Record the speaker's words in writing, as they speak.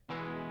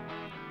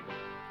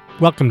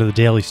Welcome to the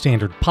Daily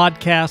Standard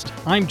Podcast.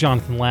 I'm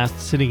Jonathan Last,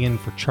 sitting in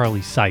for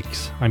Charlie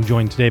Sykes. I'm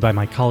joined today by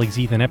my colleagues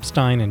Ethan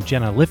Epstein and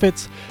Jenna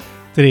Liffitz.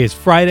 Today is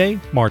Friday,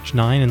 March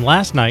 9, and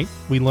last night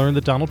we learned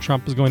that Donald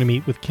Trump is going to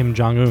meet with Kim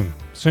Jong-un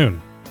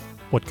soon.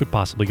 What could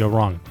possibly go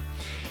wrong?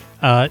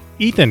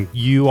 Ethan,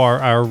 you are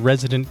our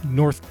resident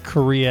North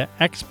Korea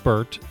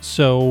expert.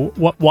 So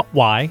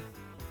why?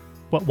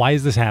 Why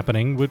is this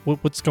happening?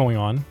 What's going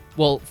on?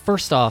 Well,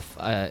 first off,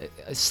 a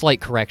slight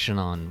correction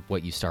on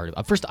what you started.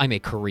 First, I'm a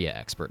Korea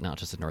expert, not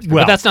just a North Korea.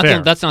 Well, but that's not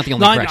the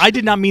only correction. I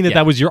did not mean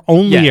that was your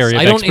only area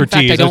of expertise. In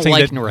fact, I don't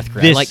like North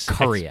Korea. I like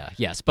Korea,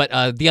 yes.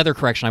 But the other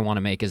correction I want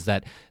to make is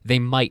that they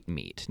might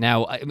meet.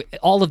 Now,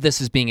 all of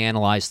this is being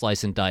analyzed,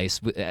 slice and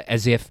dice,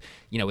 as if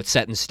it's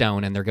set in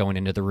stone and they're going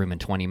into the room in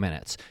 20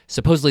 minutes.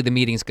 Supposedly, the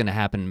meeting's going to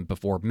happen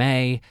before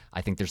May.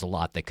 I think there's a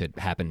lot that could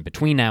happen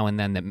between now and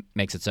then that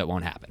makes it so it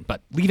won't happen.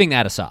 But leaving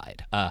that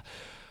aside,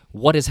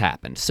 what has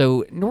happened?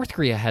 So North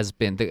Korea has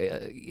been,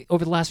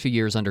 over the last few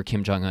years under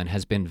Kim Jong-un,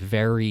 has been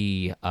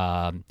very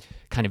kind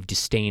of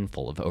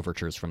disdainful of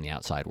overtures from the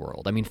outside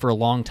world. I mean, for a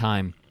long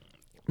time,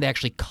 they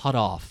actually cut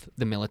off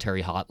the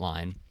military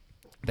hotline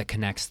that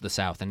connects the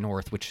South and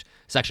North, which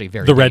is actually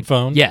very... The red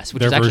phone? Yes,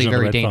 which is actually a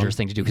very dangerous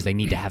thing to do because they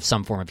need to have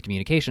some form of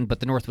communication, but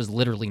the North was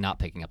literally not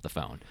picking up the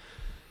phone.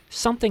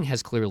 Something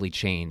has clearly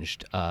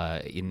changed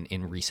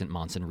in recent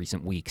months and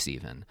recent weeks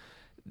even.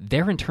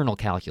 Their internal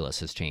calculus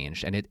has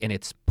changed, and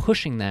it's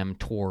pushing them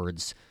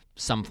towards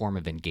some form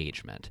of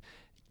engagement.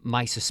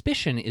 My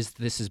suspicion is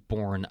this is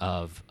born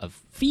of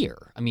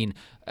fear. I mean,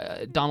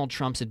 Donald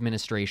Trump's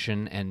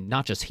administration, and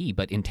not just he,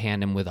 but in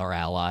tandem with our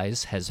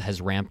allies,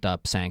 has ramped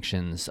up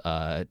sanctions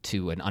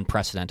to an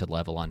unprecedented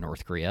level on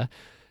North Korea.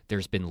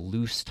 There's been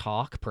loose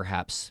talk,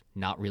 perhaps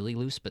not really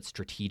loose, but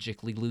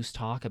strategically loose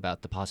talk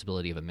about the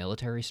possibility of a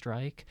military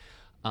strike.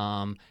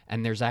 And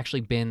there's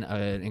actually been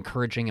an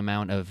encouraging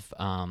amount of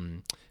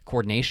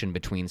coordination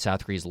between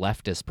South Korea's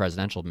leftist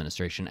presidential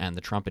administration and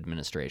the Trump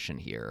administration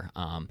here.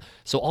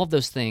 So all of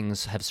those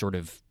things have sort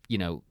of,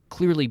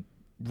 clearly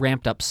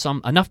ramped up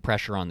enough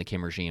pressure on the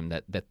Kim regime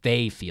that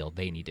they feel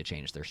they need to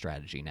change their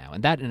strategy now.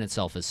 And that in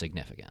itself is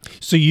significant.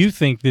 So you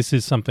think this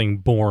is something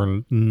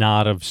born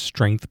not of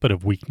strength but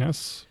of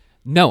weakness?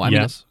 No, I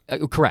mean, yes?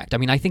 Correct. I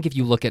mean, I think if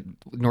you look at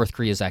North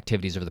Korea's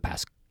activities over the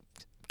past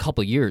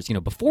couple of years,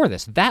 before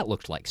this, that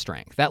looked like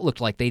strength. That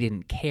looked like they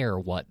didn't care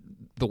what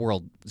the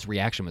world's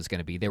reaction was going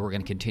to be. They were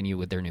going to continue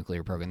with their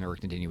nuclear program. They were going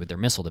to continue with their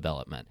missile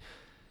development.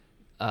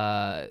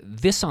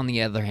 This, on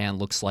the other hand,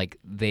 looks like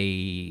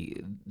they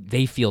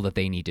feel that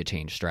they need to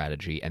change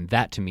strategy, and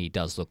that to me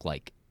does look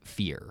like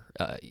fear.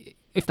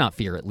 If not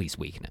fear, at least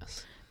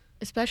weakness.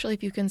 Especially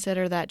if you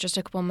consider that just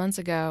a couple months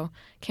ago,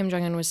 Kim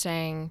Jong-un was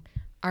saying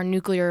our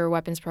nuclear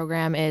weapons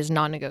program is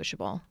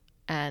non-negotiable,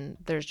 and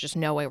there's just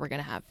no way we're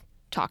going to have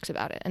talks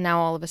about it. And now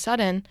all of a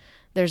sudden,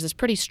 there's this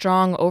pretty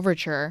strong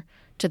overture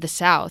to the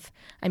South.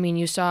 I mean,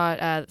 you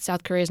saw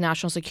South Korea's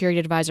national security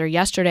advisor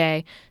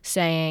yesterday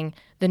saying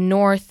the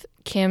North,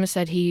 Kim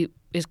said he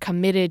is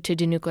committed to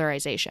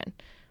denuclearization.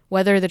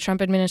 Whether the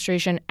Trump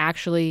administration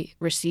actually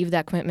received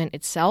that commitment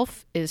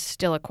itself is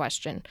still a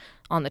question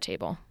on the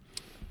table.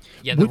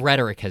 Yeah, the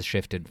rhetoric has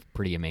shifted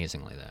pretty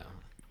amazingly,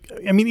 though.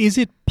 I mean, is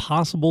it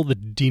possible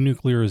that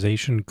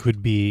denuclearization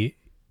could be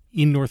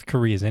in North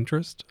Korea's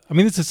interest? I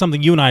mean, this is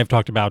something you and I have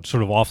talked about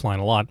sort of offline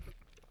a lot,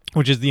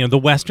 which is, the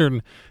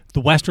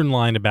Western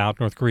line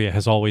about North Korea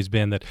has always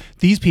been that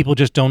these people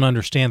just don't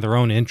understand their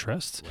own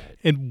interests. Right.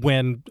 And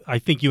when I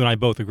think you and I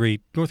both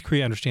agree, North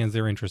Korea understands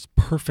their interests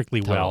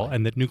perfectly well,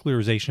 and that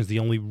nuclearization is the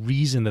only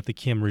reason that the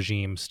Kim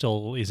regime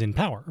still is in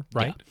power,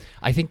 right? Yeah.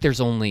 I think there's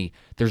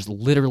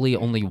literally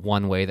only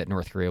one way that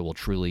North Korea will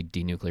truly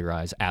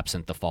denuclearize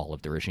absent the fall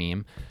of the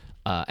regime.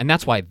 And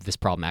that's why this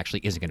problem actually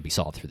isn't going to be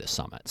solved through this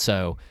summit.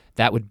 So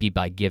that would be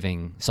by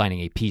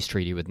signing a peace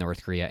treaty with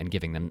North Korea and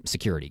giving them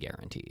security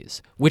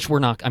guarantees, which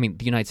the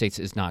United States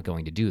is not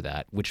going to do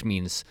that, which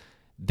means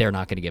they're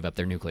not going to give up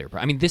their nuclear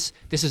program. I mean, this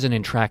is an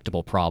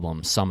intractable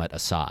problem, summit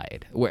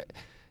aside, where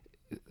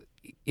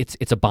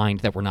it's a bind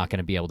that we're not going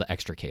to be able to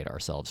extricate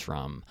ourselves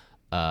from.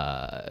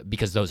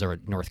 Because those are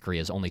North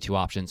Korea's only two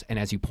options. And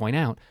as you point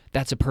out,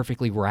 that's a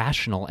perfectly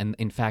rational and,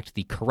 in fact,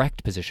 the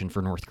correct position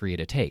for North Korea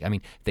to take. I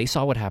mean, they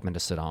saw what happened to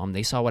Saddam.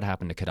 They saw what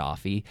happened to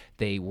Gaddafi.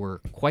 They were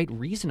quite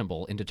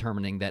reasonable in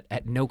determining that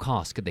at no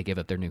cost could they give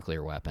up their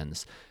nuclear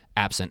weapons,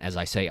 absent, as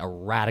I say, a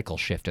radical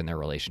shift in their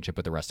relationship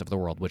with the rest of the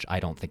world, which I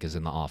don't think is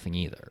in the offing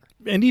either.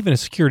 And even a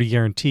security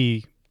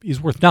guarantee is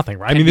worth nothing,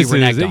 right? Which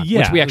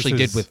we actually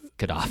did with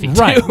Gaddafi,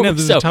 right? Too. No,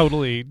 this is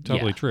totally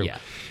true. Yeah.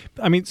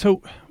 I mean,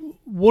 so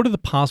what are the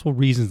possible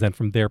reasons then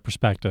from their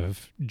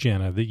perspective,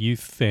 Jenna, that you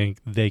think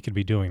they could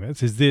be doing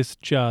this? Is this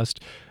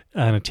just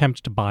an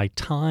attempt to buy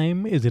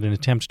time? Is it an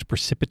attempt to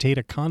precipitate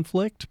a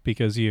conflict?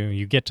 Because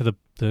you get to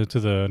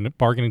the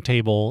bargaining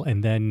table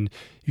and then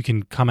you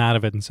can come out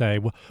of it and say,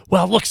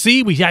 well, look,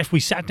 see, we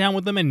sat down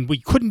with them and we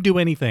couldn't do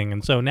anything,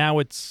 and so now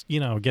it's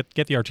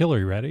get the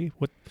artillery ready.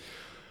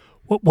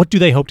 What do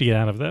they hope to get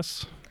out of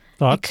this?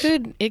 Thoughts?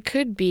 It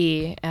could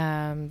be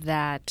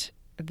that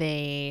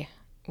they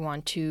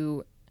want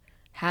to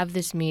have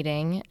this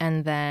meeting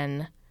and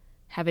then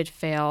have it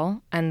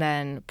fail and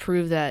then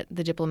prove that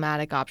the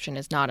diplomatic option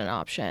is not an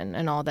option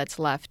and all that's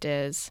left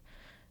is,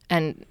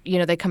 and,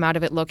 they come out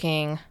of it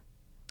looking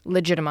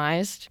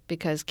legitimized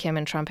because Kim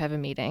and Trump have a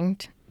meeting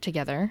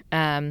together.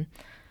 And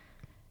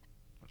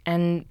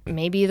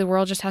maybe the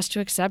world just has to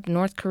accept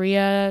North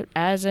Korea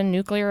as a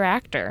nuclear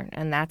actor.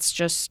 And that's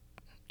just,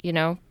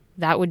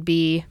 that would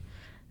be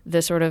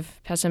the sort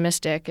of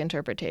pessimistic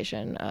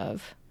interpretation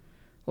of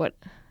what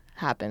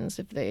happens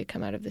if they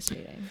come out of this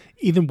meeting.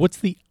 Ethan, what's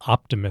the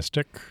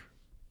optimistic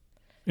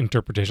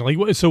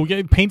interpretation? So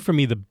paint for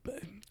me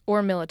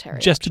or military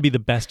just to be the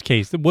best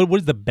case. What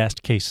is the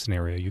best case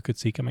scenario you could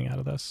see coming out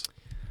of this?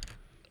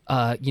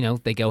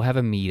 They go have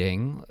a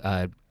meeting.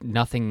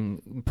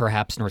 Nothing.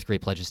 Perhaps North Korea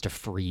pledges to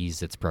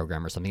freeze its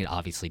program or something. It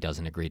obviously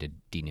doesn't agree to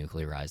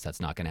denuclearize. That's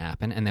not going to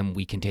happen. And then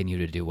we continue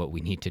to do what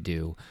we need to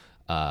do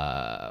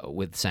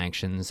with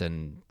sanctions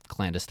and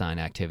clandestine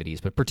activities,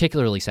 but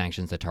particularly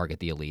sanctions that target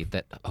the elite,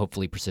 that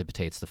hopefully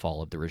precipitates the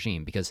fall of the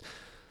regime. Because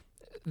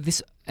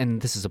this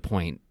is a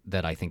point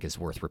that I think is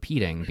worth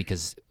repeating,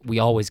 because we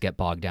always get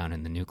bogged down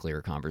in the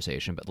nuclear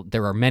conversation, but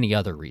there are many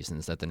other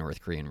reasons that the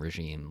North Korean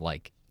regime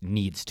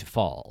needs to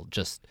fall.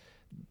 Just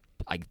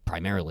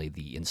primarily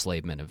the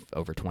enslavement of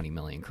over 20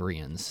 million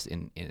Koreans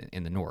in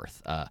the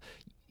North.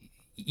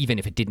 Even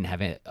if it didn't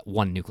have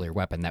one nuclear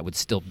weapon, that would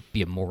still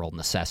be a moral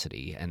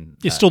necessity. And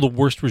it's still the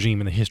worst regime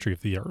in the history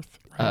of the earth.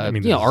 Right?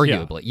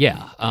 Arguably,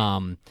 yeah.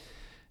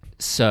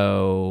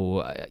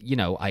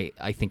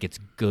 I think it's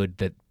good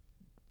that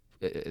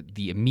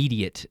the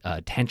immediate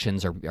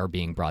tensions are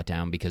being brought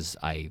down, because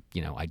I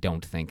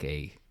don't think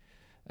a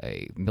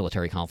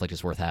military conflict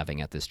is worth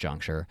having at this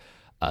juncture.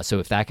 So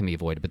if that can be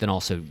avoided, but then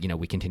also,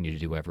 we continue to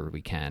do whatever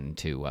we can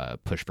to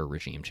push for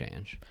regime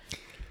change.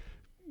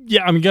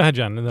 Yeah, go ahead,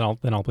 Jen, and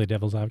then I'll play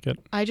devil's advocate.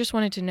 I just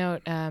wanted to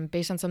note,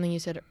 based on something you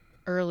said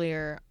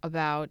earlier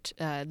about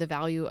the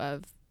value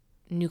of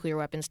nuclear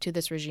weapons to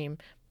this regime,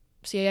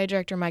 CIA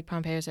Director Mike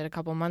Pompeo said a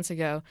couple months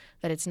ago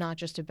that it's not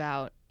just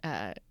about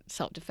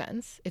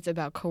self-defense. It's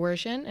about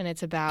coercion, and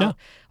it's about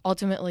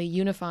ultimately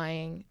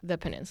unifying the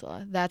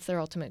peninsula. That's their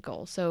ultimate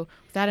goal. So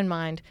with that in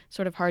mind,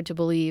 sort of hard to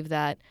believe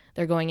that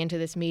they're going into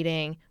this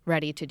meeting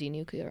ready to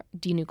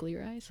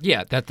denuclearize.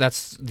 Yeah,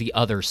 that's the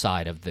other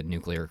side of the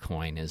nuclear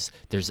coin. Is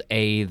there's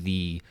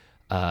the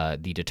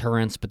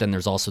deterrence, but then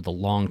there's also the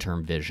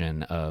long-term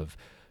vision of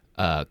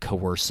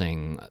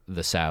coercing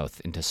the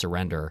South into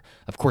surrender.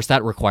 Of course,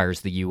 that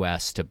requires the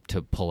U.S. to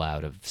pull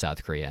out of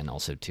South Korea, and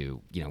also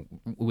to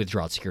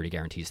withdraw its security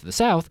guarantees to the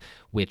South,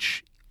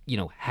 which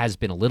has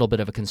been a little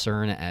bit of a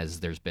concern as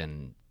there's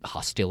been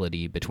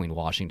hostility between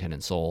Washington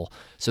and Seoul.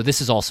 So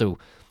this is also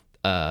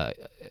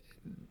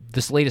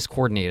this latest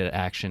coordinated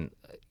action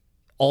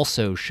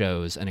also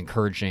shows an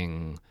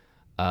encouraging.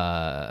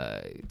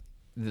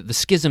 The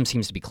schism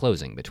seems to be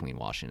closing between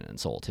Washington and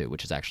Seoul, too,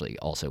 which is actually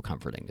also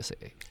comforting to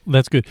see.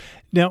 That's good.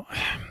 Now,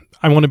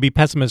 I want to be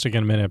pessimistic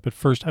in a minute, but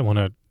first I want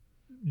to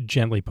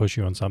gently push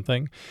you on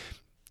something.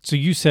 So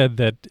you said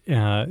that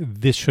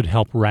this should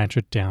help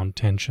ratchet down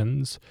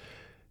tensions.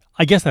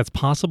 I guess that's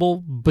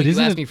possible, but you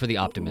isn't asked it... me for the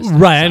optimistic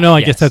Right, side. no, I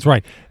Yes. guess that's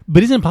right.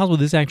 But isn't it possible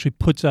this actually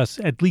puts us,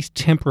 at least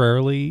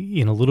temporarily,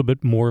 in a little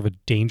bit more of a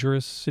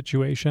dangerous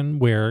situation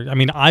where,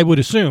 I would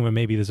assume, and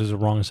maybe this is a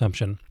wrong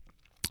assumption,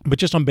 but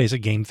just on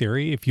basic game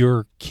theory, if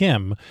you're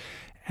Kim,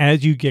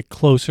 as you get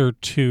closer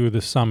to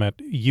the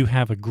summit, you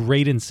have a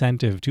great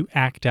incentive to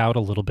act out a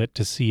little bit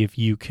to see if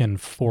you can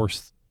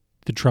force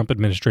the Trump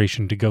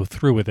administration to go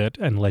through with it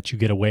and let you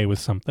get away with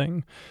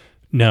something.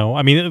 No,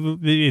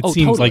 it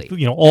seems totally.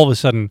 like all of a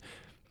sudden,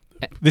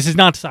 this is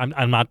not.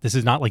 This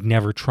is not like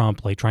Never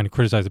Trump, like trying to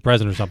criticize the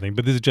president or something.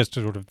 But this is just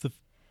sort of the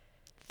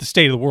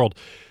state of the world.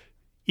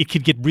 It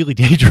could get really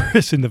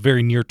dangerous in the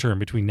very near term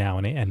between now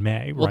and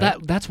May. Well, right?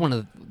 that's one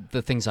of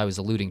the things I was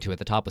alluding to at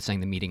the top, with saying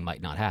the meeting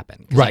might not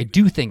happen. Right. I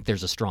do think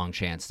there's a strong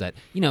chance that,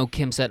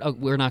 Kim said,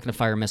 we're not going to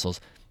fire missiles.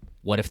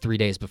 What if 3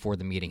 days before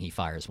the meeting he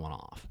fires one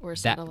off? Or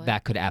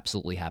that could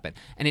absolutely happen.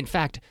 And in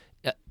fact,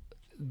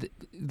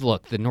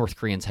 look, the North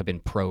Koreans have been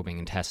probing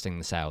and testing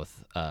the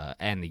South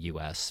and the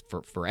U.S.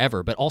 for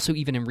forever, but also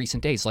even in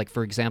recent days. Like,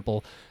 for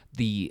example,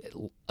 the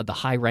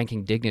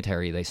high-ranking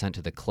dignitary they sent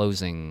to the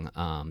closing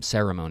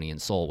ceremony in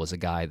Seoul was a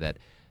guy that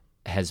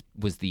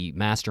was the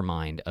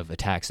mastermind of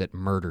attacks that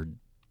murdered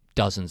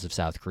dozens of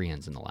South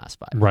Koreans in the last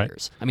 5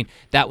 years.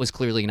 That was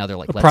clearly another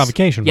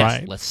provocation,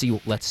 yes, right? Let's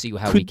see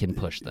how we can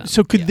push them.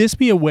 So could this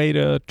be a way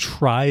to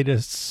try to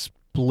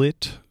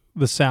split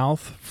the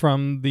South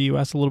from the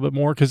U.S. a little bit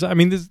more? Because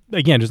this,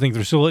 again, just think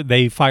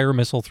they fire a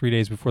missile 3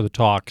 days before the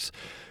talks.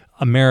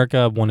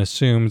 America, one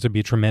assumes, there'd be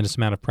a tremendous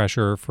amount of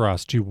pressure for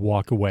us to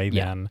walk away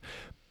then.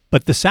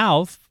 But the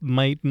South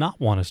might not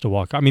want us to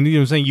walk. You know what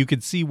I'm saying? You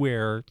could see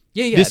where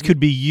this could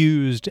be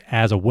used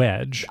as a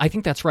wedge. I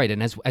think that's right.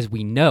 And as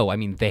we know,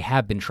 they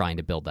have been trying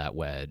to build that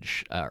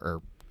wedge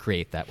or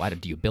create that.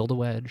 Do you build a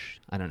wedge?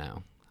 I don't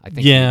know. I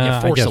think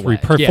you force a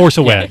wedge. Force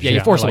a wedge. Yeah,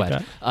 you force a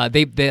wedge.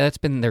 That. That's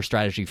been their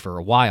strategy for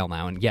a while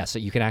now. And yes,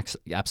 you can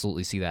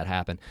absolutely see that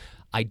happen.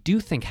 I do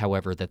think,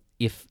 however, that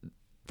if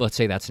let's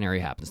say that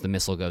scenario happens, the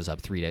missile goes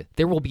up 3 days,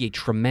 there will be a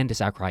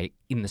tremendous outcry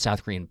in the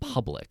South Korean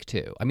public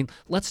too. I mean,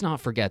 let's not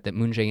forget that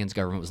Moon Jae-in's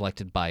government was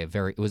elected by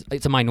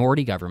it's a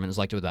minority government. It was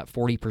elected with about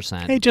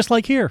 40%. Hey, just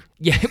like here.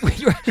 Yeah,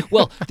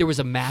 well, there was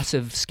a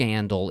massive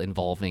scandal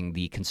involving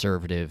the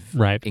conservative.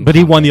 Right, but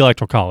he won the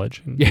Electoral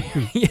College. Yeah.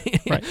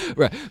 Right.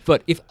 Right.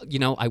 But if,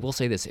 I will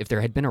say this, if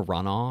there had been a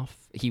runoff,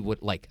 he would,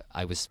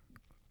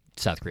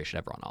 South Korea should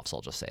have runoffs,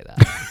 I'll just say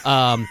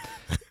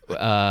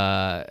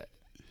that.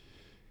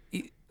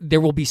 There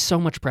will be so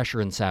much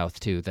pressure in South,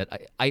 too,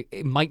 that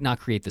it might not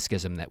create the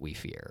schism that we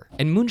fear.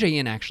 And Moon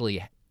Jae-in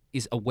actually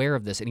is aware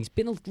of this, and he's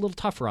been a little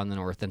tougher on the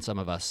North than some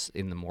of us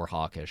in the more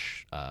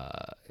hawkish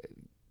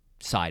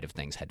side of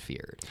things had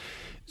feared.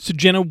 So,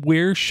 Jenna,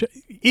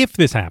 if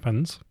this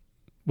happens,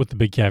 with the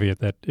big caveat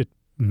that it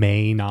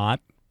may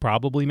not,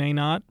 probably may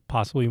not,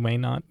 possibly may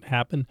not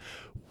happen,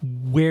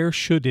 where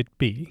should it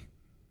be?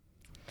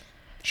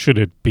 Should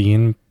it be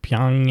in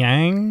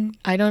Pyongyang?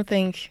 I don't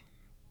think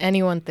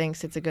anyone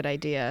thinks it's a good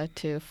idea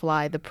to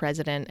fly the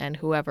president and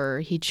whoever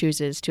he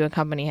chooses to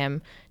accompany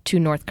him to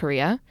North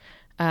Korea.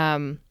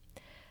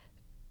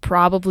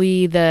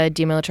 Probably the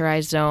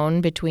demilitarized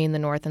zone between the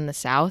North and the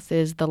South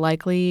is the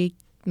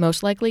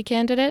most likely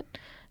candidate.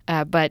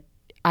 But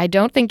I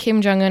don't think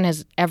Kim Jong-un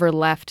has ever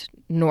left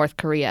North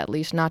Korea, at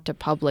least not to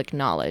public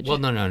knowledge. Well,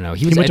 no.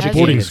 He went to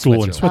boarding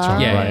school in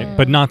Switzerland, right?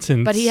 But not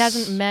since. But he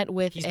hasn't met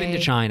with. He's been to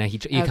China. He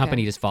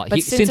accompanied his father.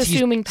 But since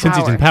assuming power, since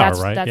he's in power,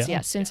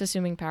 right? Since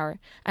assuming power,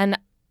 and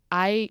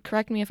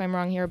correct me if I'm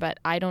wrong here, but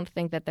I don't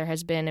think that there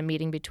has been a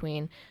meeting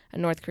between a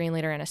North Korean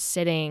leader and a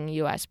sitting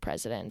U.S.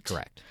 president.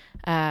 Correct.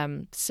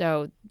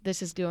 So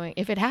this is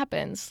if it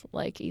happens,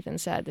 like Ethan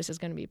said, this is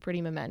going to be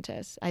pretty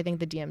momentous. I think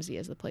the DMZ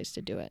is the place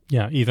to do it.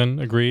 Yeah, Ethan,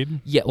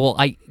 agreed? Yeah, well,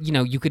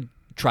 you could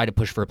try to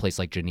push for a place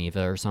like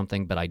Geneva or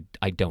something, but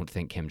I don't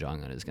think Kim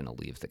Jong-un is going to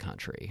leave the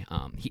country.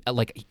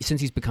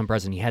 Since he's become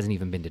president, he hasn't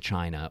even been to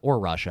China or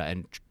Russia,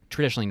 and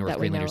traditionally North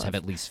Korean leaders have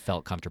at least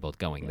felt comfortable with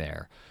going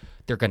there.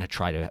 They're going to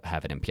try to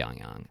have it in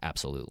Pyongyang,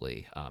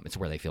 absolutely. It's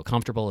where they feel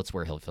comfortable. It's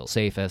where he'll feel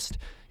safest.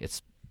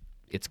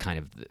 It's kind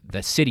of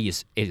the city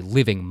is a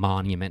living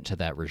monument to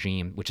that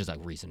regime, which is a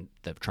reason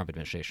the Trump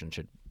administration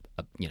should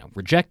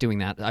reject doing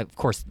that. Of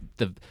course,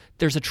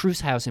 there's a truce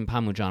house in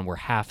Panmunjom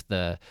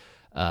where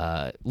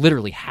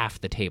literally half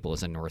the table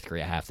is in North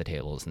Korea, half the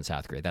table is in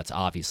South Korea. That's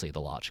obviously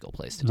the logical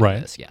place to do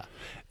this. Yeah.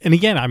 And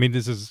again, I mean,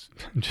 this is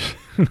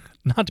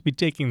not to be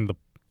taking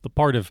the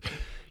part of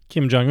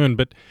Kim Jong-un,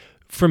 but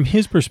from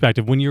his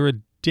perspective, when you're a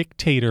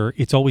dictator,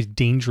 it's always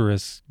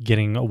dangerous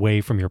getting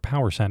away from your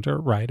power center,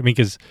 right? I mean,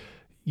 because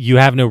you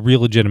have no real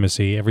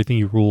legitimacy. Everything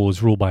you rule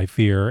is ruled by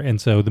fear. And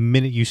so the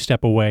minute you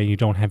step away and you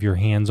don't have your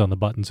hands on the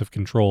buttons of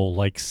control,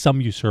 like some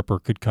usurper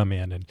could come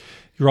in and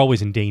you're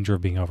always in danger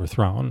of being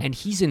overthrown. And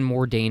he's in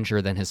more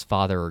danger than his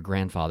father or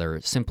grandfather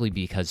simply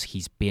because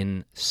he's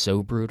been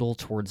so brutal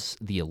towards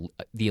the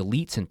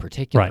elites in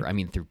particular. Right. I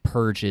mean, through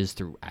purges,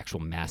 through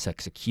actual mass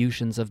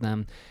executions of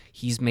them.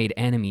 He's made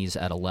enemies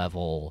at a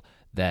level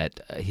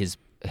that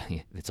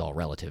it's all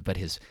relative, but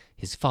his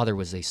father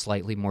was a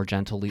slightly more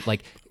gentle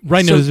right. No,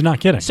 this is not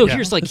kidding. So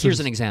here's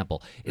an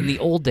example. In the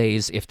old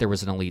days, if there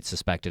was an elite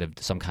suspected of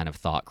some kind of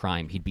thought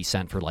crime, he'd be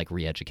sent for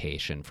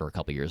re-education for a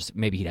couple of years.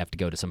 Maybe he'd have to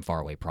go to some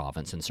faraway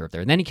province and serve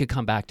there, and then he could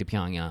come back to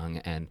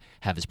Pyongyang and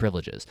have his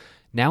privileges.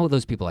 Now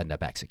those people end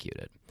up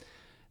executed.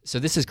 So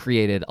this has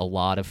created a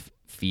lot of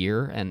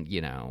fear and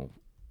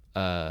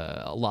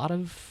a lot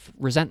of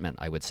resentment,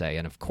 I would say.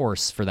 And of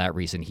course, for that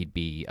reason, he'd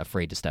be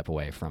afraid to step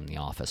away from the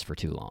office for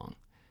too long.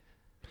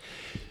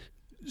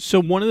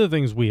 So one of the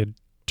things we had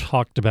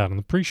talked about in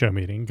the pre-show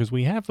meeting, because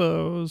we have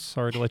those,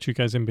 sorry to let you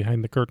guys in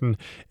behind the curtain.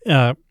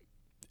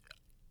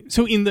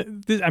 So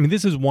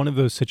this is one of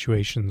those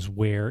situations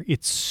where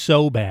it's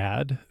so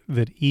bad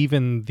that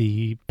even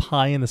the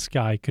pie in the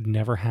sky could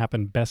never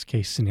happen. Best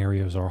case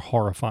scenarios are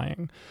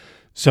horrifying.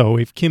 So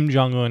if Kim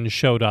Jong-un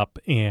showed up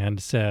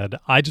and said,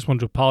 I just want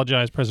to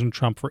apologize, President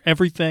Trump, for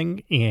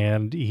everything,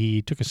 and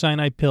he took a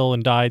cyanide pill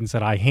and died and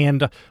said, I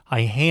hand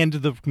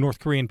the North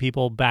Korean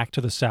people back to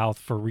the South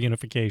for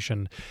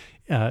reunification,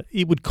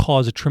 it would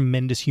cause a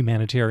tremendous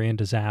humanitarian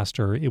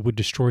disaster. It would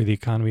destroy the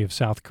economy of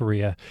South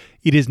Korea.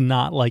 It is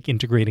not like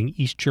integrating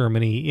East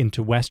Germany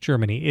into West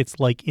Germany.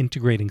 It's like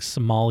integrating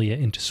Somalia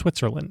into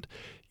Switzerland.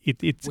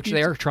 Which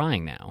they are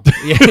trying now.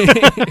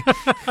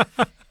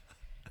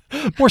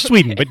 More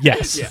Sweden, but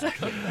yes.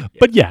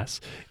 But yes.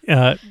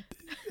 I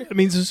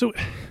mean, so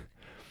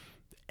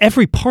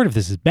every part of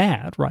this is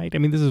bad, right? I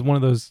mean, this is one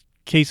of those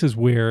cases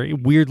where,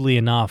 weirdly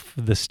enough,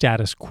 the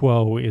status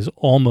quo is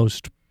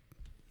almost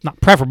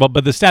not preferable,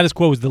 but the status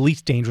quo is the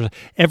least dangerous.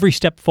 Every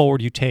step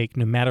forward you take,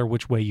 no matter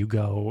which way you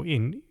go,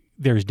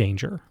 there's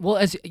danger.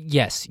 Well,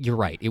 yes, you're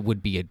right. It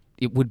would be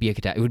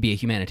a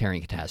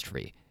humanitarian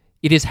catastrophe.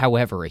 It is,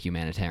 however, a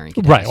humanitarian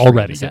catastrophe. Right,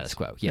 already. The status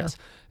quo, yes.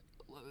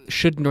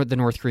 should the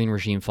North Korean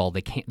regime fall,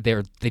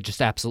 they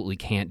just absolutely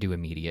can't do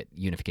immediate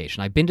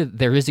unification.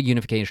 There is a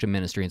unification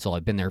ministry in Seoul.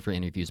 I've been there for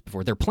interviews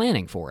before. They're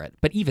planning for it,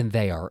 but even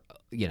they are,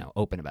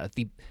 open about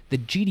it. The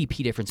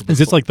GDP difference. Is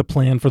this like the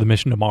plan for the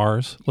mission to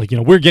Mars? Like,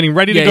 we're getting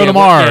ready to go to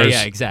Mars.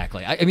 Yeah,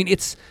 exactly.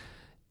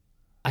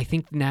 I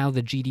think now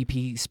the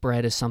GDP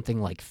spread is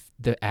something like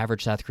the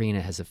average South Korean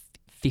has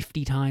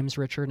 50 times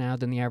richer now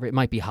than the average. It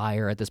might be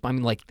higher at this point. I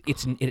mean, like,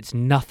 it's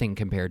nothing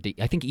compared to,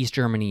 I think East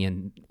Germany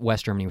and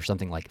West Germany were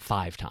something like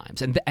 5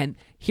 times. And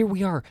here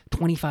we are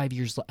 25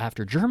 years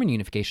after German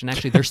unification.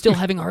 Actually, they're still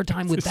having a hard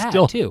time with that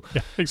too.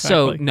 Yeah, exactly.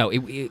 So no,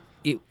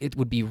 it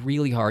would be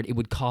really hard. It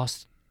would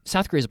cost,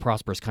 South Korea is a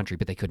prosperous country,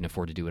 but they couldn't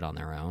afford to do it on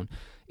their own.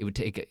 It would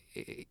take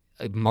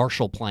a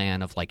Marshall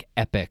Plan of like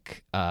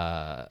epic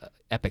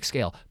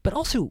scale, but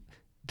also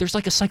there's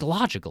like a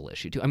psychological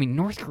issue too. I mean,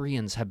 North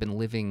Koreans have been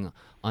living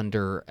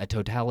under a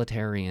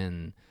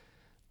totalitarian.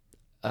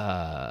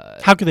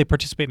 How could they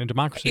participate in a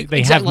democracy? They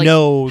exactly,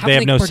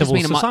 have no civil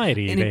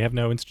society. They have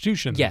no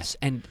institutions. Yes,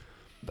 and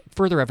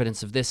further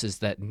evidence of this is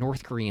that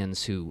North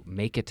Koreans who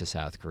make it to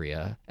South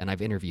Korea, and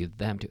I've interviewed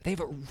them too, they have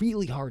a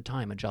really hard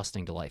time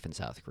adjusting to life in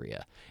South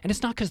Korea. And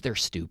it's not because they're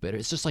stupid.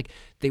 It's just like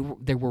they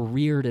were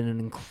reared in an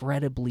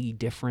incredibly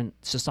different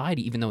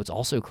society, even though it's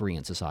also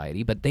Korean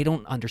society. But they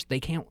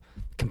can't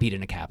compete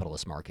in a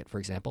capitalist market, for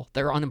example.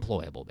 They're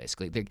unemployable,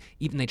 basically.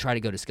 They try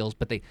to go to skills,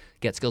 but they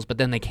get skills, but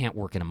then they can't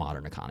work in a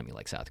modern economy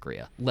like South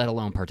Korea, let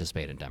alone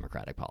participate in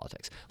democratic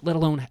politics, let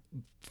alone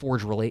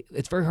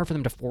it's very hard for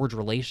them to forge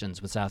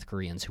relations with South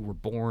Koreans who were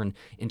born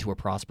into a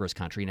prosperous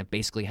country and have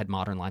basically had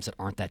modern lives that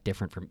aren't that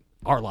different from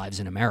our lives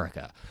in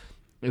America.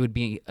 It would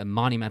be a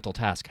monumental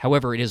task.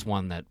 However, it is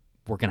one that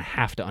we're going to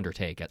have to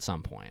undertake at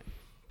some point.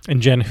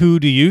 And Jen, who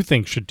do you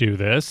think should do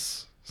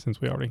this,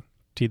 since we already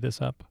teed this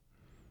up?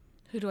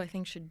 Who do I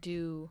think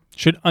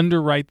should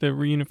underwrite the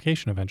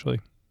reunification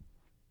eventually?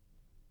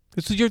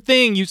 This is your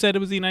thing. You said it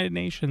was the United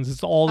Nations.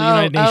 It's all the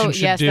United Nations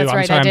should do. That's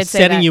right. I'm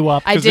setting you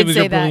up because it was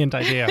a brilliant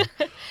idea.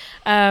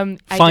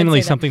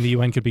 Finally, something the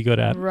UN could be good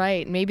at.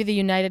 Right. Maybe the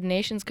United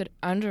Nations could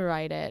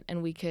underwrite it,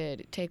 and we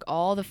could take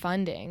all the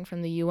funding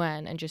from the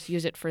UN and just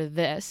use it for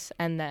this,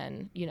 and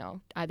then,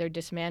 either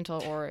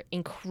dismantle or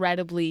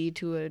incredibly,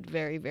 to a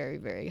very, very,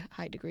 very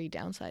high degree,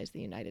 downsize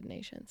the United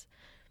Nations.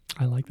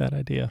 I like that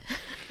idea.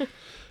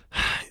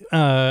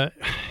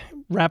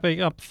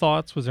 Wrapping up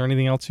thoughts, was there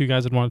anything else you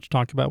guys had wanted to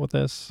talk about with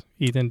this?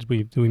 Ethan, did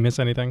we miss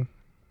anything?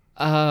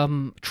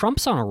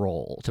 Trump's on a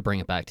roll, to bring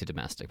it back to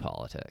domestic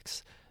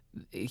politics.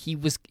 He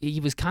was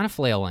kind of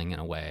flailing in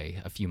a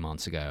way a few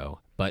months ago,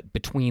 but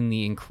between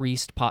the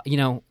increased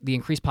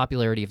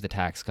popularity of the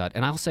tax cut,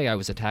 and I'll say I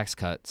was a tax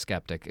cut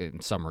skeptic in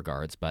some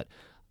regards, but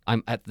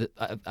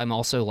I'm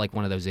also like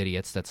one of those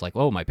idiots that's like,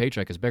 oh, my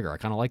paycheck is bigger. I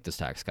kind of like this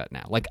tax cut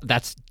now. Like,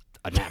 that's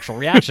a natural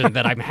reaction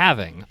that I'm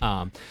having.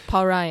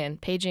 Paul Ryan,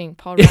 paging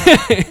Paul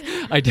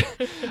Ryan.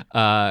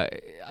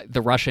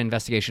 The Russia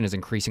investigation is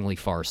increasingly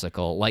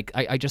farcical. Like,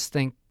 I just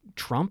think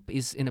Trump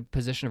is in a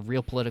position of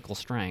real political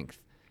strength.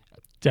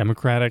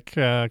 Democratic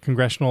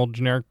congressional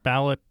generic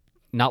ballot.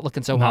 Not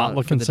looking so hot. Not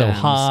looking so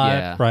hot,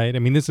 yeah. Right? I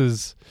mean,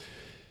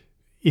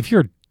 if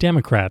you're a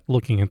Democrat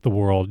looking at the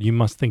world, you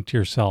must think to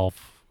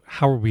yourself,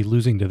 how are we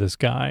losing to this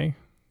guy?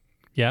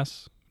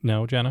 Yes?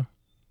 No, Jenna?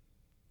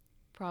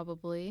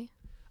 Probably.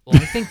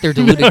 Well, I think they're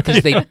deluded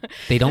because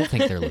they don't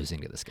think they're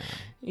losing to this guy.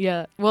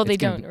 Yeah. Well, they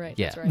don't. Right.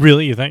 Yeah. That's right.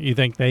 Really? You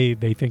think they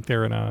think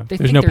they're in a?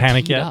 There's no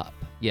panic yet. Up.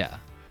 Yeah.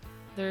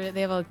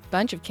 They have a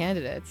bunch of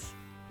candidates,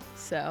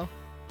 so.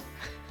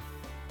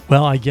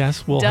 Well, I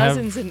guess we'll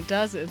dozens have and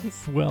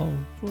dozens. Well,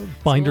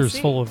 binders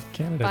full of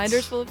candidates.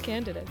 Binders full of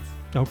candidates.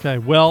 Okay.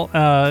 Well,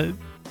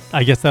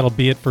 I guess that'll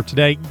be it for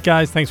today,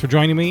 guys. Thanks for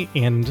joining me,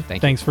 and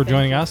thanks for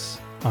joining us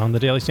on the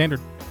Daily Standard.